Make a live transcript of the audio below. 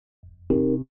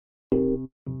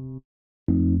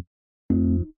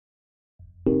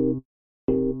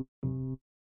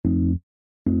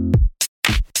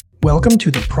Welcome to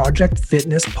the Project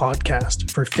Fitness podcast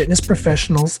for fitness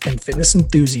professionals and fitness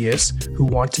enthusiasts who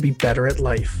want to be better at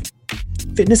life.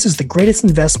 Fitness is the greatest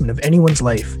investment of anyone's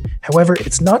life. However,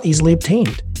 it's not easily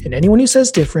obtained, and anyone who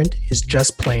says different is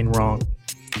just plain wrong.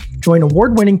 Join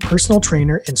award-winning personal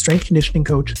trainer and strength conditioning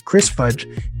coach Chris Fudge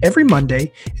every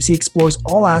Monday as he explores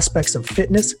all aspects of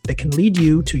fitness that can lead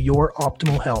you to your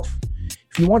optimal health.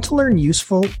 If you want to learn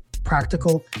useful,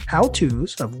 practical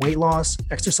how-tos of weight loss,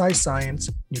 exercise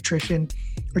science, nutrition,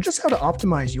 or just how to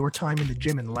optimize your time in the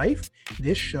gym and life,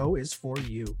 this show is for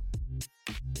you.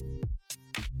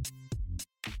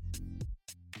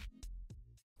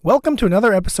 Welcome to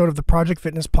another episode of the Project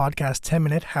Fitness Podcast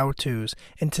 10-Minute How-Tos.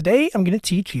 And today I'm going to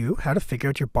teach you how to figure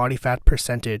out your body fat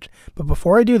percentage. But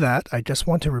before I do that, I just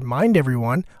want to remind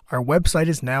everyone our website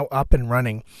is now up and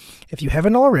running. If you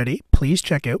haven't already, please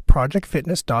check out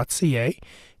projectfitness.ca.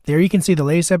 There you can see the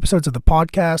latest episodes of the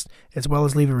podcast, as well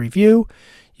as leave a review.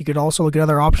 You could also look at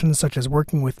other options such as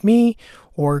working with me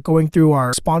or going through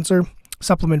our sponsor,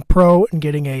 Supplement Pro, and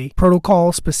getting a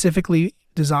protocol specifically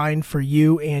designed for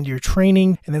you and your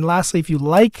training. And then lastly, if you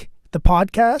like the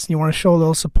podcast and you want to show a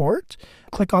little support,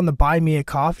 click on the Buy Me a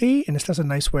Coffee, and it's just a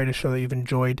nice way to show that you've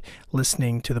enjoyed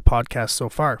listening to the podcast so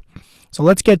far. So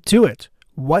let's get to it.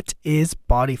 What is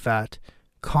body fat?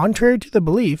 Contrary to the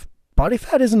belief, body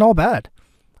fat isn't all bad.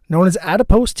 Known as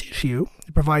adipose tissue,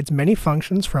 it provides many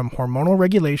functions from hormonal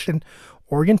regulation,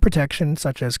 organ protection,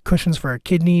 such as cushions for our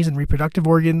kidneys and reproductive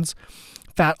organs.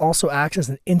 Fat also acts as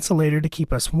an insulator to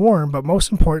keep us warm, but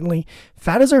most importantly,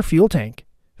 fat is our fuel tank.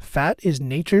 Fat is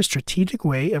nature's strategic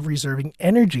way of reserving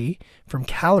energy from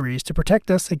calories to protect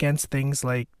us against things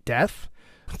like death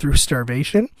through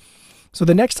starvation. So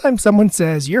the next time someone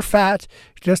says, "You're fat,"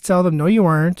 just tell them, "No, you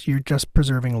aren't. You're just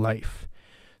preserving life."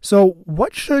 So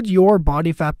what should your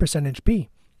body fat percentage be?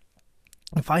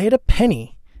 If I had a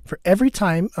penny for every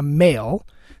time a male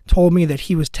told me that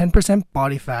he was 10%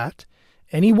 body fat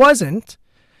and he wasn't,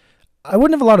 I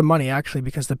wouldn't have a lot of money actually,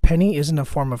 because the penny isn't a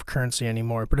form of currency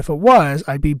anymore. But if it was,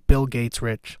 I'd be Bill Gates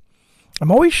rich.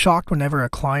 I'm always shocked whenever a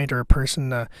client or a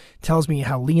person tells me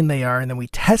how lean they are, and then we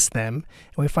test them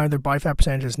and we find their body fat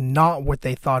percentage is not what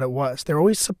they thought it was. They're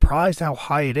always surprised how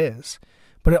high it is.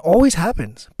 But it always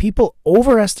happens. People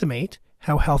overestimate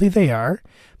how healthy they are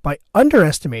by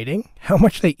underestimating how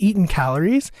much they eat in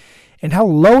calories and how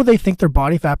low they think their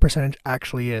body fat percentage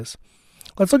actually is.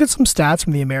 Let's look at some stats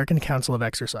from the American Council of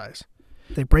Exercise.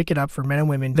 They break it up for men and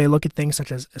women. They look at things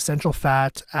such as essential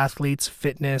fat, athletes,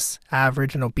 fitness,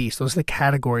 average, and obese. Those are the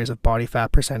categories of body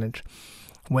fat percentage.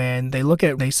 When they look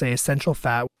at, they say essential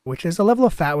fat, which is a level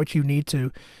of fat which you need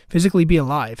to physically be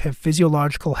alive, have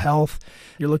physiological health.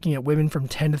 You're looking at women from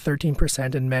 10 to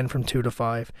 13% and men from 2 to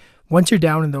 5. Once you're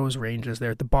down in those ranges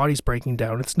there, the body's breaking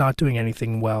down. It's not doing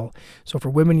anything well. So for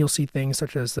women, you'll see things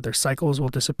such as that their cycles will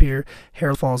disappear,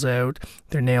 hair falls out,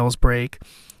 their nails break.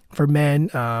 For men,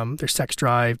 their sex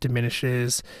drive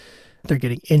diminishes. They're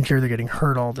getting injured, they're getting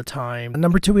hurt all the time.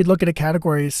 Number 2, we'd look at a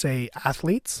category, say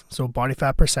athletes. So body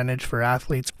fat percentage for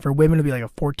athletes. For women, it would be like a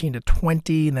 14 to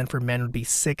 20, and then for men, it would be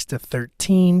 6 to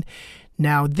 13.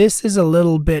 Now, this is a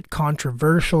little bit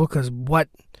controversial because what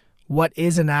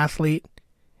is an athlete?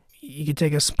 You could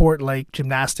take a sport like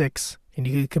gymnastics and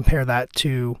you could compare that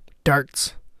to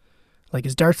darts. Like,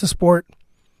 is darts a sport?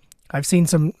 I've seen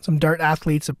some dart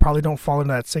athletes that probably don't fall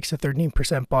into that 6 to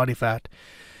 13% body fat.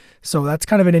 So that's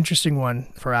kind of an interesting one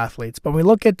for athletes. But when we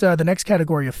look at the next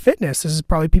category of fitness, this is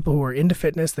probably people who are into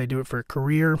fitness. They do it for a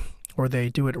career or they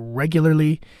do it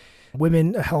regularly.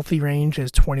 Women, a healthy range is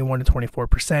 21 to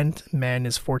 24%. Men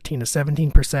is 14 to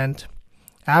 17%.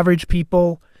 Average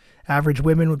people, average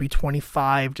women would be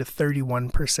 25 to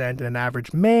 31%. And an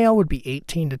average male would be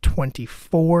 18 to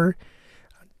 24%.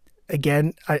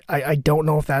 Again, I don't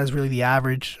know if that is really the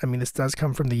average. I mean, this does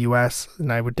come from the U.S.,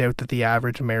 and I would doubt that the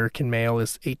average American male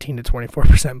is 18 to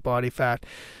 24% body fat.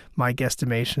 My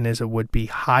guesstimation is it would be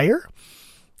higher.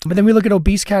 But then we look at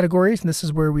obese categories, and this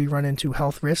is where we run into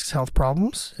health risks, health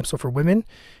problems. So for women,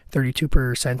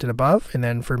 32% and above, and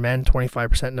then for men,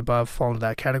 25% and above fall into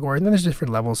that category. And then there's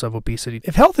different levels of obesity.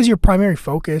 If health is your primary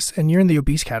focus and you're in the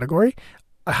obese category,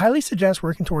 I highly suggest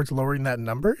working towards lowering that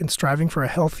number and striving for a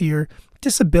healthier,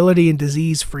 disability and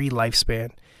disease-free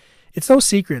lifespan. It's no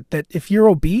secret that if you're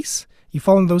obese, you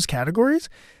fall in those categories,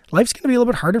 life's going to be a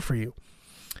little bit harder for you.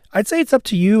 I'd say it's up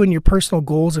to you and your personal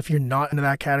goals. If you're not into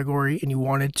that category and you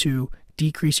wanted to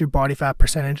decrease your body fat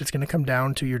percentage, it's going to come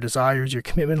down to your desires, your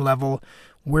commitment level.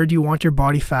 Where do you want your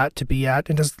body fat to be at?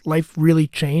 And does life really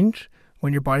change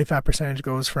when your body fat percentage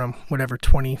goes from whatever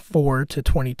 24 to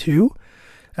 22?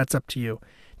 That's up to you.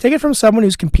 Take it from someone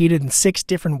who's competed in 6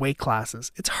 different weight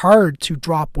classes. It's hard to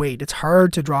drop weight. It's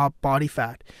hard to drop body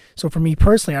fat. So for me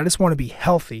personally, I just want to be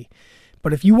healthy.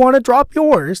 But if you want to drop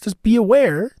yours, just be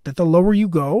aware that the lower you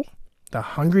go, the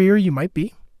hungrier you might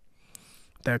be,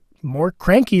 the more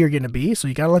cranky you're going to be. So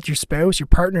you got to let your spouse, your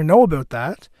partner know about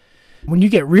that. When you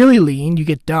get really lean, you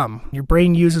get dumb. Your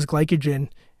brain uses glycogen.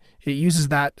 It uses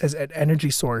that as an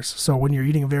energy source. So when you're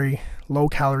eating a very low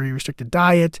calorie restricted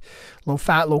diet, low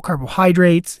fat, low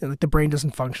carbohydrates, the brain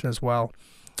doesn't function as well.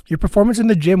 Your performance in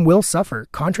the gym will suffer.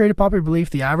 Contrary to popular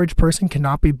belief, the average person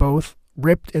cannot be both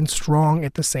ripped and strong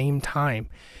at the same time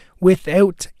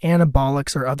without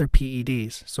anabolics or other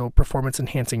PEDs, so performance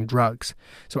enhancing drugs.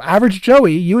 So average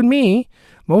Joey, you and me,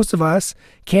 most of us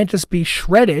can't just be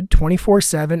shredded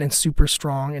 24/7 and super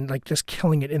strong and like just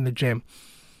killing it in the gym.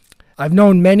 I've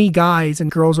known many guys and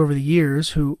girls over the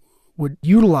years who would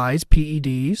utilize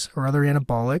PEDs or other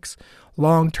anabolics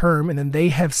long term, and then they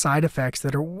have side effects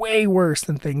that are way worse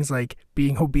than things like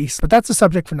being obese. But that's a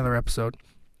subject for another episode.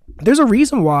 There's a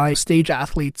reason why stage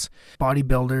athletes,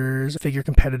 bodybuilders, figure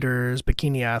competitors,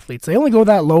 bikini athletes, they only go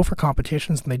that low for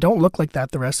competitions and they don't look like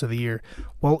that the rest of the year.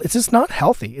 Well, it's just not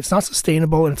healthy. It's not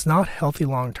sustainable and it's not healthy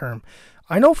long term.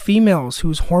 I know females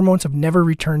whose hormones have never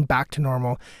returned back to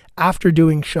normal after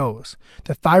doing shows.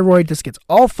 The thyroid just gets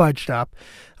all fudged up.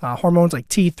 Hormones like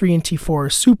T3 and T4 are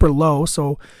super low.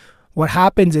 So what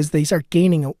happens is they start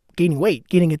gaining weight,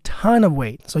 gaining a ton of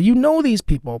weight. So you know these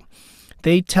people.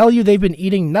 They tell you they've been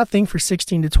eating nothing for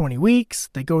 16 to 20 weeks.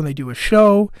 They go and they do a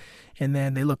show, and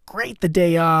then they look great the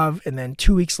day of, and then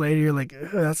 2 weeks later, you're like,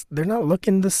 they're not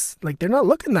looking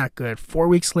that good. 4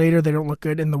 weeks later, they don't look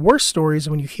good. And the worst story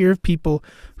is when you hear of people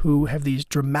who have these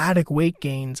dramatic weight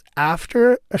gains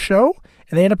after a show,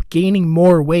 and they end up gaining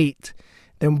more weight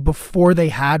than before they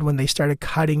had when they started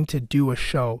cutting to do a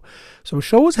show. So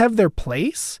shows have their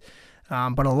place.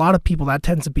 But a lot of people, that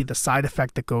tends to be the side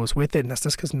effect that goes with it. And that's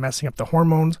just because messing up the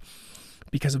hormones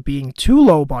because of being too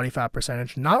low body fat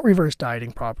percentage, not reverse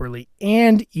dieting properly,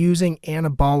 and using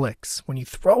anabolics. When you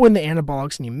throw in the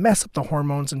anabolics and you mess up the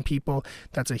hormones in people,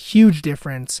 that's a huge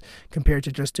difference compared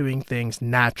to just doing things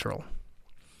natural.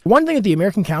 One thing that the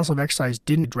American Council of Exercise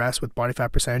didn't address with body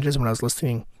fat percentages when I was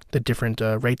listing the different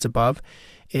rates above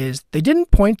is they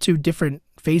didn't point to different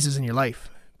phases in your life.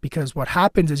 Because what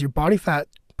happens is your body fat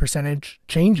percentage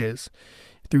changes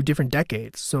through different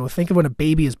decades. So think of when a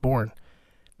baby is born.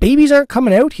 Babies aren't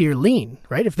coming out here lean,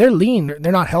 right? If they're lean,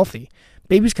 they're not healthy.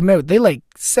 Babies come out, they like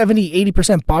 70,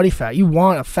 80% body fat. You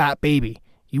want a fat baby.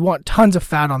 You want tons of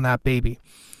fat on that baby.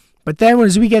 But then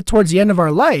as we get towards the end of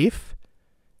our life,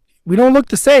 we don't look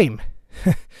the same.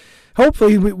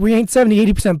 Hopefully we ain't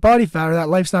 70, 80% body fat or that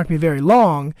life's not going to be very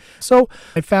long. So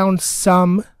I found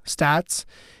some stats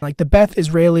like the Beth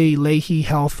Israeli Lahey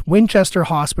Health Winchester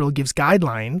Hospital gives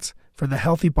guidelines for the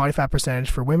healthy body fat percentage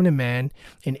for women and men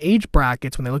in age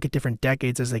brackets when they look at different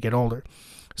decades as they get older.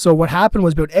 So what happened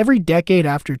was about every decade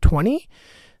after 20,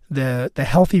 the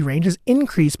healthy ranges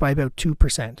increased by about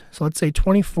 2%. So let's say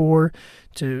 24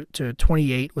 to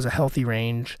 28 was a healthy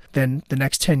range. Then the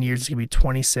next 10 years is going to be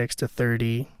 26 to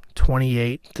 30,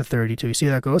 28 to 32. You see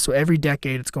how that goes? So every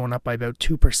decade it's going up by about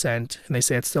 2%. And they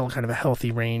say it's still kind of a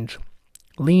healthy range.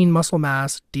 Lean muscle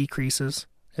mass decreases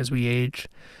as we age.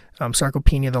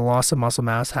 Sarcopenia, the loss of muscle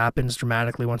mass, happens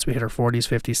dramatically once we hit our 40s,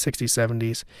 50s, 60s,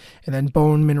 70s. And then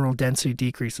bone mineral density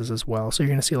decreases as well. So you're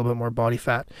going to see a little bit more body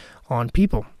fat on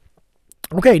people.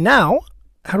 Okay, now,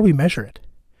 how do we measure it?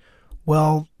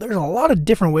 Well, there's a lot of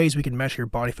different ways we can measure your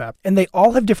body fat. And they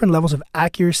all have different levels of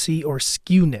accuracy or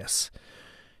skewness.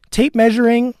 Tape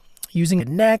measuring using a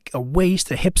neck, a waist,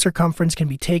 a hip circumference can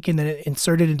be taken and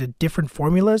inserted into different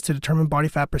formulas to determine body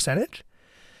fat percentage.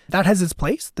 That has its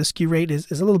place. The skew rate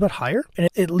is a little bit higher, and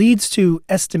it leads to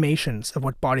estimations of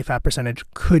what body fat percentage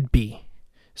could be.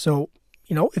 So,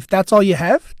 if that's all you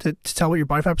have to tell what your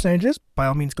body fat percentage is, by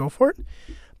all means go for it.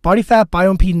 Body fat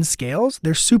bioimpedance scales,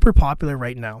 they're super popular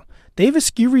right now. They have a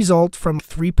skew result from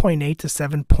 3.8 to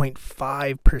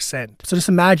 7.5%. So just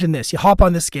imagine this. You hop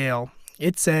on the scale.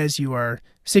 It says you are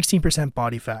 16%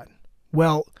 body fat.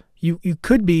 Well, you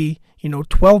could be,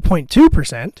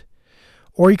 12.2%,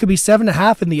 or you could be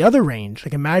 7.5% in the other range.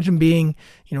 Like imagine being,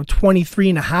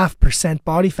 23.5%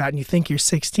 body fat and you think you're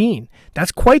 16.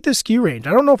 That's quite the skew range.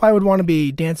 I don't know if I would want to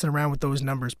be dancing around with those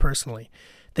numbers personally.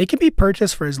 They can be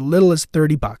purchased for as little as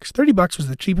 $30. $30 was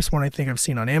the cheapest one I think I've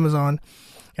seen on Amazon,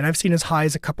 and I've seen as high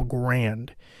as a couple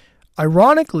grand.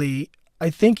 Ironically, I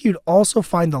think you'd also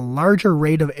find the larger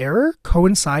rate of error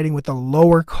coinciding with the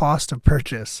lower cost of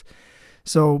purchase.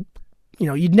 So,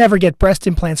 you'd never get breast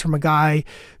implants from a guy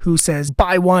who says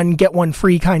buy one, get one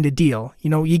free kind of deal.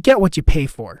 You get what you pay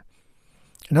for.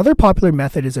 Another popular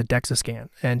method is a DEXA scan,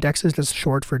 and DEXA is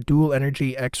short for dual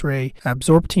energy X-ray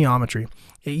absorptiometry.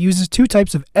 It uses two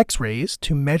types of X-rays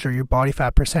to measure your body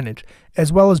fat percentage,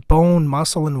 as well as bone,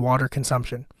 muscle, and water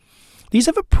consumption. These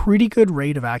have a pretty good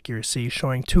rate of accuracy,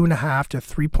 showing 2.5 to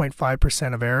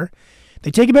 3.5% of error.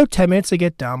 They take about 10 minutes to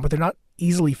get done, but they're not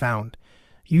easily found.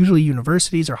 Usually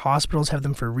universities or hospitals have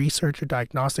them for research or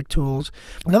diagnostic tools.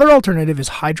 Another alternative is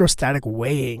hydrostatic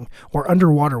weighing or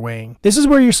underwater weighing. This is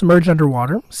where you're submerged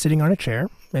underwater, sitting on a chair,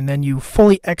 and then you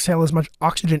fully exhale as much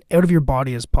oxygen out of your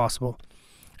body as possible.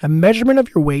 A measurement of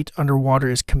your weight underwater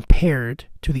is compared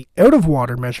to the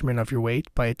out-of-water measurement of your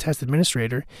weight by a test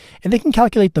administrator, and they can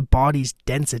calculate the body's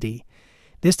density.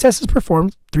 This test is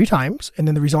performed 3 times, and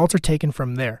then the results are taken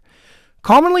from there.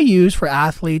 Commonly used for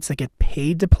athletes that get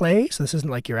paid to play, so this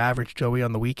isn't like your average Joey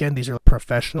on the weekend. These are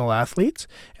professional athletes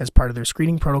as part of their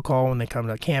screening protocol when they come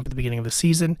to camp at the beginning of the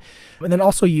season, and then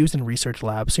also used in research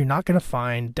labs, so you're not going to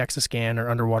find DEXA scan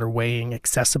or underwater weighing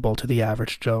accessible to the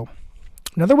average Joe.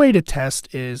 Another way to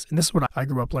test is, and this is what I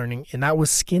grew up learning, and that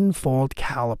was skin fold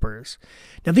calipers.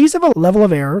 Now these have a level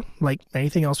of error, like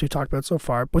anything else we've talked about so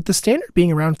far, but the standard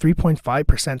being around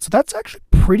 3.5%, so that's actually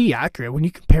pretty accurate when you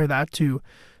compare that to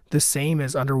the same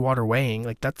as underwater weighing.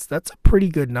 Like that's a pretty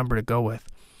good number to go with.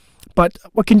 But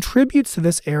what contributes to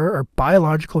this error are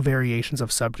biological variations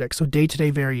of subjects. So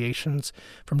day-to-day variations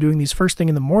from doing these first thing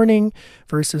in the morning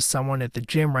versus someone at the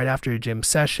gym right after a gym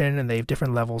session, and they have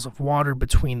different levels of water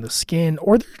between the skin,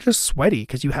 or they're just sweaty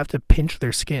because you have to pinch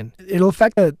their skin. It'll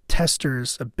affect the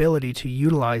tester's ability to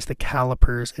utilize the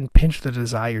calipers and pinch the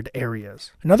desired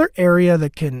areas. Another area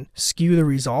that can skew the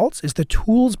results is the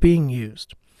tools being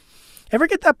used. Ever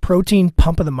get that protein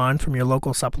pump of the month from your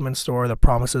local supplement store that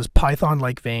promises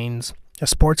python-like veins, a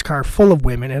sports car full of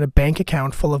women, and a bank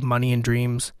account full of money and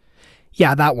dreams?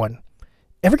 Yeah, that one.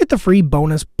 Ever get the free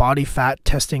bonus body fat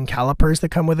testing calipers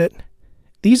that come with it?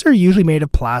 These are usually made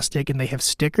of plastic and they have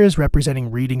stickers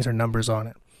representing readings or numbers on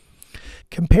it.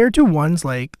 Compared to ones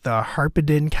like the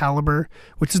Harpedin caliber,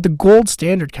 which is the gold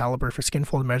standard caliber for skin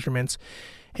fold measurements,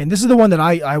 and this is the one that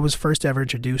I was first ever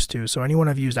introduced to, so anyone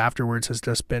I've used afterwards has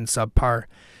just been subpar.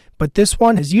 But this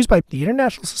one is used by the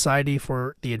International Society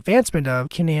for the Advancement of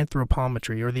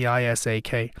Kinanthropometry, or the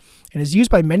ISAK, and is used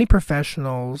by many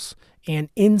professionals and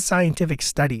in scientific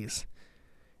studies.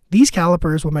 These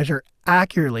calipers will measure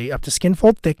accurately up to skin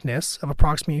fold thickness of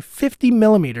approximately 50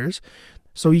 millimeters,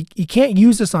 so you can't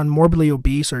use this on morbidly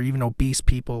obese or even obese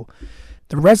people.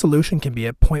 The resolution can be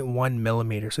at 0.1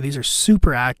 millimeter, so these are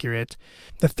super accurate.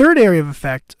 The third area of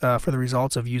effect for the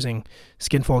results of using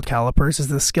skin fold calipers is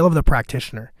the skill of the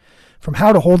practitioner. From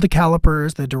how to hold the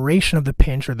calipers, the duration of the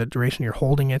pinch or the duration you're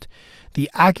holding it,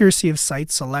 the accuracy of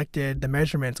sites selected, the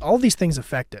measurements, all of these things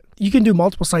affect it. You can do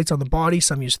multiple sites on the body.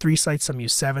 Some use 3 sites, some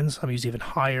use 7, some use even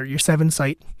higher. Your 7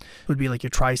 site would be like your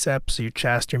triceps, your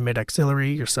chest, your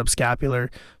mid-axillary, your subscapular,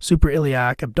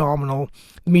 suprailiac, abdominal,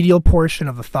 medial portion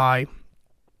of the thigh.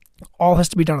 All has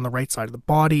to be done on the right side of the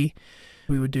body.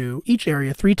 We would do each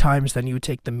area 3 times, then you would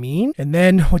take the mean. And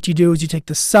then what you do is you take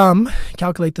the sum,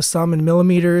 calculate the sum in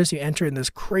millimeters, you enter in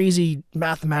this crazy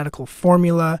mathematical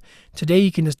formula. Today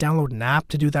you can just download an app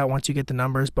to do that once you get the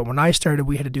numbers. But when I started,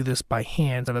 we had to do this by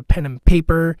hand. I have a pen and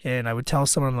paper, and I would tell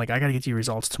someone, like, I got to get you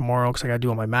results tomorrow because I got to do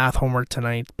all my math homework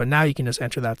tonight. But now you can just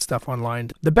enter that stuff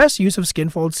online. The best use of skin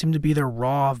folds seem to be their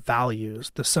raw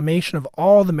values, the summation of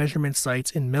all the measurement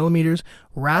sites in millimeters,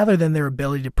 rather than their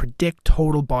ability to predict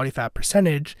total body fat percentage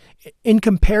in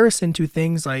comparison to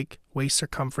things like waist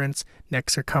circumference, neck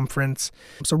circumference.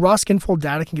 So raw skin fold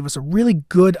data can give us a really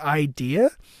good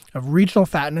idea of regional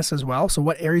fatness as well. So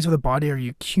what areas of the body are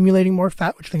you accumulating more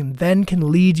fat, which then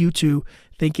can lead you to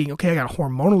thinking, okay, I got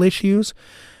hormonal issues.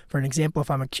 For an example,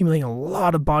 if I'm accumulating a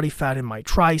lot of body fat in my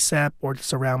tricep or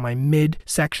just around my mid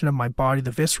section of my body,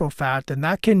 the visceral fat, then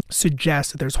that can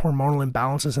suggest that there's hormonal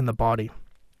imbalances in the body.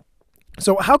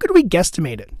 So how could we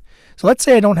guesstimate it? So let's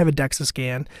say I don't have a DEXA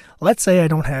scan. Let's say I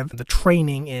don't have the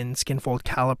training in skin fold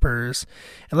calipers.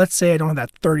 And let's say I don't have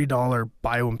that $30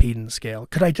 bioimpedance scale.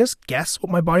 Could I just guess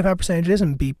what my body fat percentage is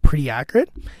and be pretty accurate?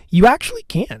 You actually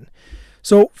can.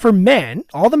 So for men,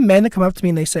 all the men that come up to me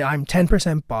and they say I'm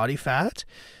 10% body fat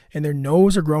and their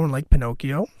nose are growing like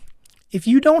Pinocchio, if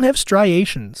you don't have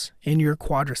striations in your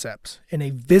quadriceps and a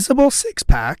visible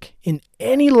six-pack in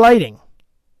any lighting,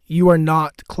 you are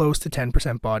not close to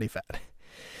 10% body fat.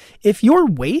 If your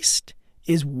waist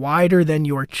is wider than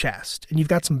your chest and you've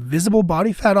got some visible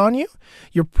body fat on you,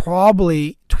 you're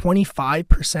probably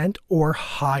 25% or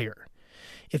higher.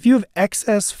 If you have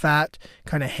excess fat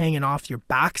kind of hanging off your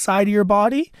backside of your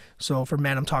body, so for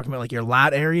men I'm talking about like your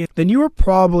lat area, then you are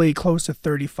probably close to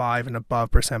 35 and above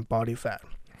 % body fat.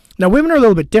 Now, women are a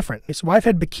little bit different. So I've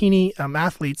had bikini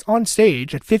athletes on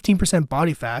stage at 15%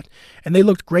 body fat, and they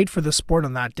looked great for the sport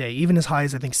on that day, even as high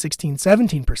as I think 16,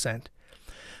 17%.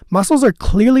 Muscles are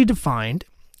clearly defined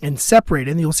and separated,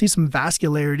 and you'll see some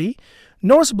vascularity,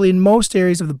 noticeably in most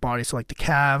areas of the body, so like the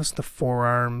calves, the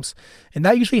forearms, and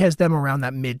that usually has them around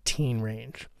that mid-teen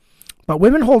range. But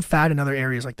women hold fat in other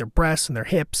areas like their breasts and their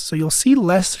hips, so you'll see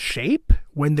less shape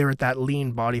when they're at that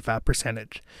lean body fat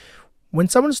percentage. When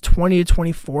someone's 20 to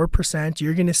 24%,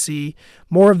 you're going to see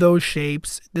more of those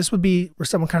shapes. This would be where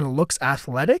someone kind of looks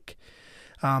athletic,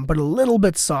 but a little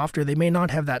bit softer. They may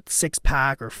not have that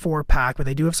 6-pack or 4-pack, but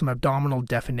they do have some abdominal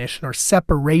definition or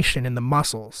separation in the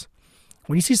muscles.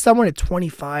 When you see someone at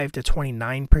 25 to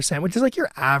 29%, which is like your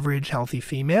average healthy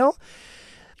female,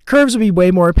 curves would be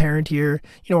way more apparent here,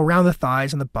 around the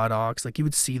thighs and the buttocks, like you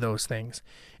would see those things.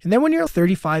 And then when you're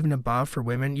 35 and above for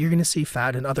women, you're going to see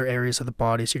fat in other areas of the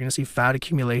body. So you're going to see fat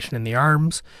accumulation in the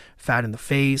arms, fat in the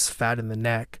face, fat in the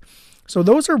neck. So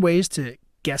those are ways to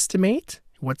guesstimate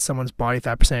what someone's body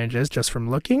fat percentage is just from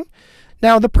looking.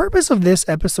 Now, the purpose of this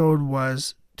episode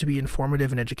was to be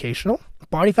informative and educational.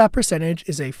 Body fat percentage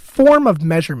is a form of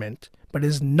measurement, but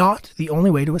is not the only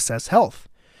way to assess health.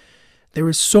 There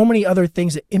is so many other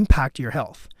things that impact your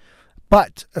health.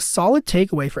 But a solid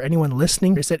takeaway for anyone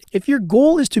listening is that if your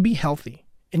goal is to be healthy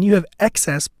and you have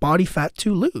excess body fat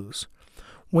to lose,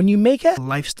 when you make a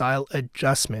lifestyle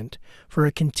adjustment for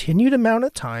a continued amount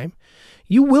of time,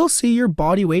 you will see your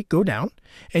body weight go down,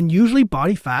 and usually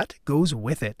body fat goes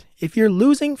with it. If you're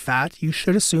losing fat, you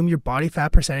should assume your body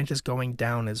fat percentage is going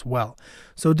down as well.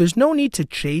 So there's no need to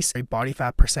chase a body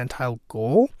fat percentile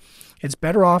goal. It's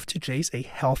better off to chase a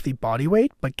healthy body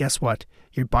weight, but guess what?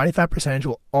 Your body fat percentage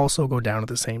will also go down at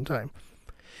the same time.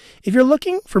 If you're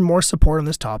looking for more support on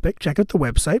this topic, check out the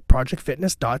website,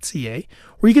 projectfitness.ca,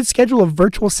 where you can schedule a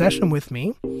virtual session with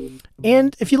me.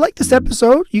 And if you like this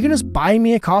episode, you can just buy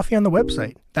me a coffee on the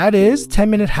website. That is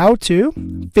 10-minute how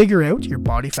to figure out your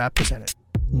body fat percentage.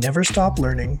 Never stop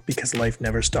learning, because life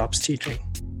never stops teaching.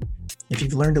 If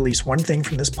you've learned at least one thing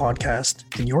from this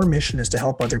podcast and your mission is to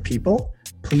help other people,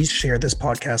 please share this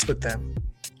podcast with them.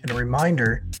 And a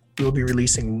reminder, we will be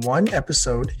releasing one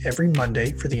episode every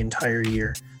Monday for the entire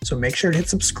year. So make sure to hit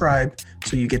subscribe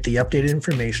so you get the updated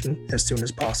information as soon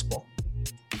as possible.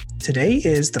 Today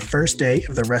is the first day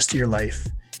of the rest of your life,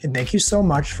 and thank you so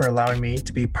much for allowing me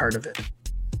to be part of it.